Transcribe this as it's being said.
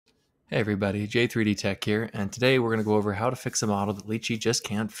Hey everybody, J3D Tech here, and today we're going to go over how to fix a model that Lychee just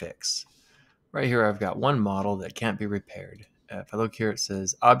can't fix. Right here I've got one model that can't be repaired. If I look here it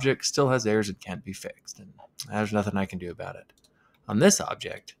says object still has errors and can't be fixed, and there's nothing I can do about it. On this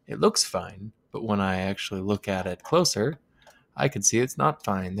object, it looks fine, but when I actually look at it closer, I can see it's not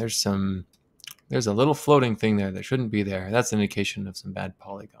fine. There's a little floating thing there that shouldn't be there. That's an indication of some bad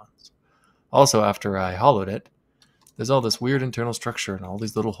polygons. Also, after I hollowed it, there's all this weird internal structure and all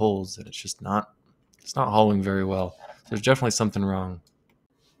these little holes that it's not hollowing very well. There's definitely something wrong.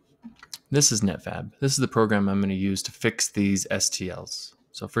 This is NetFab. This is the program I'm going to use to fix these STLs.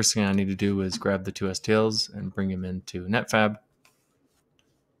 So first thing I need to do is grab the two STLs and bring them into NetFab.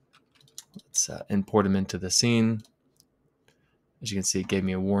 Let's import them into the scene. As you can see, it gave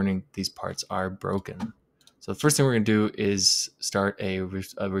me a warning. These parts are broken. So the first thing we're going to do is start a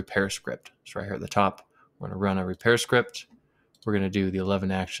repair script. It's right here at the top. We're going to run a repair script. We're going to do the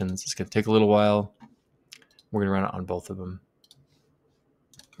 11 actions. It's going to take a little while. We're going to run it on both of them.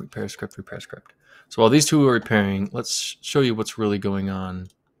 Repair script, repair script. So while these two are repairing, let's show you what's really going on.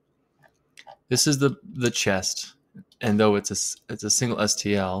 This is the chest, and though it's a single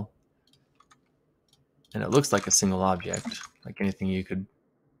STL, and it looks like a single object, like anything you could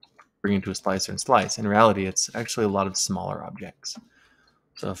bring into a slicer and slice. In reality, it's actually a lot of smaller objects.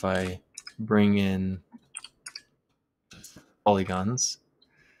 So if I bring in polygons,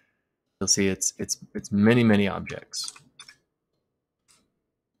 you'll see it's many objects,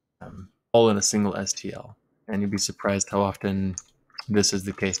 all in a single STL, and you'll be surprised how often this is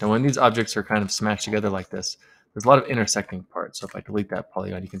the case. Now, when these objects are kind of smashed together like this, there's a lot of intersecting parts. So if I delete that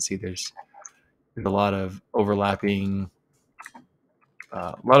polygon, you can see there's a lot of overlapping,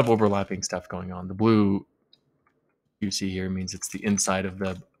 stuff going on. The blue you see here means it's the inside of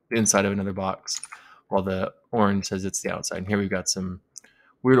another box, while the orange says it's the outside. And here we've got some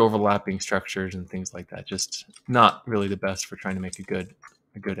weird overlapping structures and things like that. Just not really the best for trying to make a good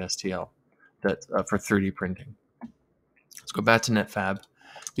STL that for 3D printing. Let's go back to NetFab.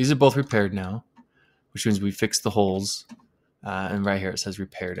 These are both repaired now, which means we fixed the holes. And right here it says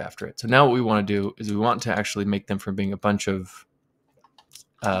repaired after it. So now what we want to do is we want to actually make them from being a bunch of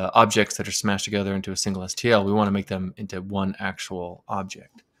objects that are smashed together into a single STL. We want to make them into one actual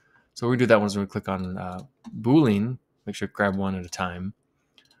object. So we do that when we click on Boolean. Make sure to grab one at a time.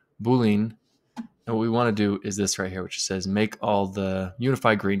 Boolean. And what we want to do is this right here, which says make all the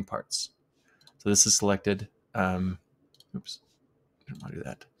unified green parts. So this is selected. Oops, I don't want to do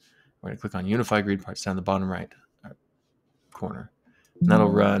that. We're going to click on unified green parts down the bottom right corner. And that'll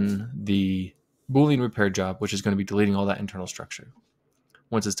run the Boolean repair job, which is going to be deleting all that internal structure.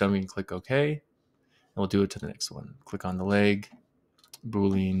 Once it's done, we can click OK, and we'll do it to the next one. Click on the leg,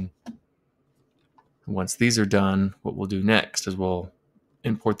 Boolean. Once these are done, what we'll do next is we'll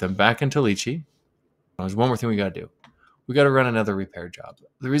import them back into Lychee. There's one more thing we got to do. We got to run another repair job.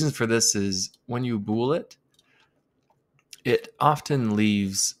 The reason for this is when you bool it, it often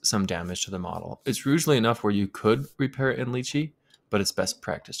leaves some damage to the model. It's usually enough where you could repair it in Lychee, but it's best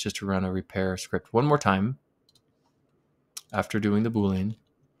practice just to run a repair script one more time after doing the Boolean.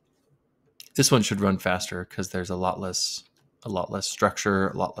 This one should run faster because there's a lot less structure,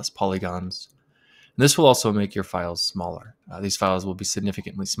 a lot less polygons. And this will also make your files smaller. These files will be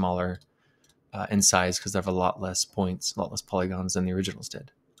significantly smaller in size because they have a lot less points, a lot less polygons than the originals did.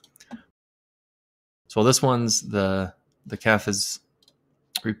 So while this one's the calf is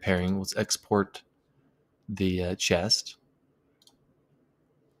repairing, let's export the chest.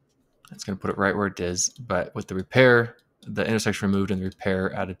 It's going to put it right where it is, but with the repair, the intersection removed and the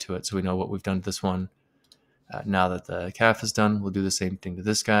repair added to it, so we know what we've done to this one. Now that the calf is done, we'll do the same thing to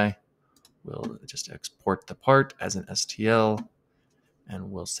this guy. We'll just export the part as an STL,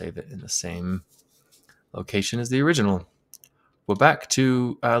 and we'll save it in the same location as the original. Go back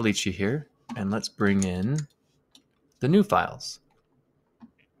to Lychee here, and let's bring in the new files.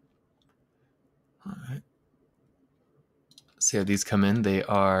 All right. See how these come in. They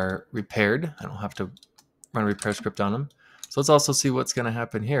are repaired. I don't have to run a repair script on them. So let's also see what's going to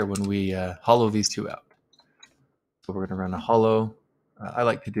happen here when we hollow these two out. So we're going to run a hollow. I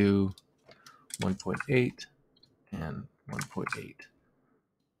like to do 1.8 and 1.8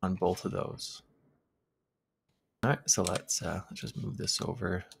 on both of those. All right, so let's just move this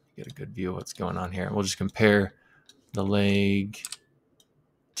over, get a good view of what's going on here. We'll just compare the leg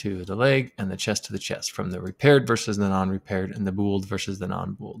to the leg and the chest to the chest, from the repaired versus the non-repaired and the booled versus the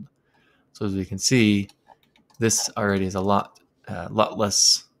non-booled. So as we can see, this already is a lot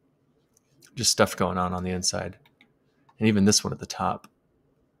less just stuff going on the inside. And even this one at the top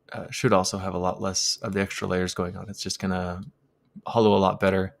should also have a lot less of the extra layers going on. It's just going to hollow a lot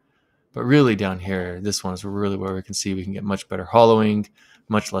better But really down here, this one is really where we can see we can get much better hollowing,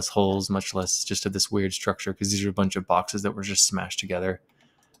 much less holes, much less just of this weird structure, because these are a bunch of boxes that were just smashed together.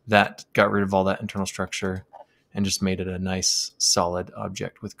 That got rid of all that internal structure and just made it a nice solid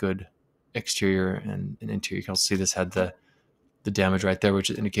object with good exterior and interior. You can also see this had the damage right there, which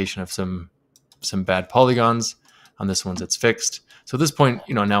is an indication of some bad polygons. On this one, it's fixed. So at this point,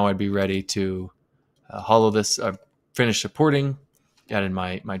 now I'd be ready to hollow this, finish supporting, add in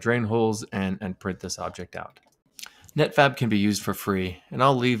my drain holes, and print this object out. NetFab can be used for free, and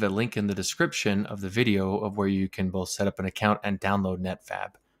I'll leave a link in the description of the video of where you can both set up an account and download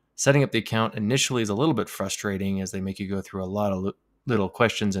NetFab. Setting up the account initially is a little bit frustrating as they make you go through a lot of little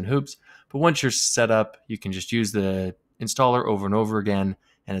questions and hoops, but once you're set up, you can just use the installer over and over again,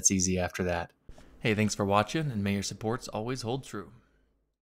 and it's easy after that. Hey, thanks for watching, and may your supports always hold true.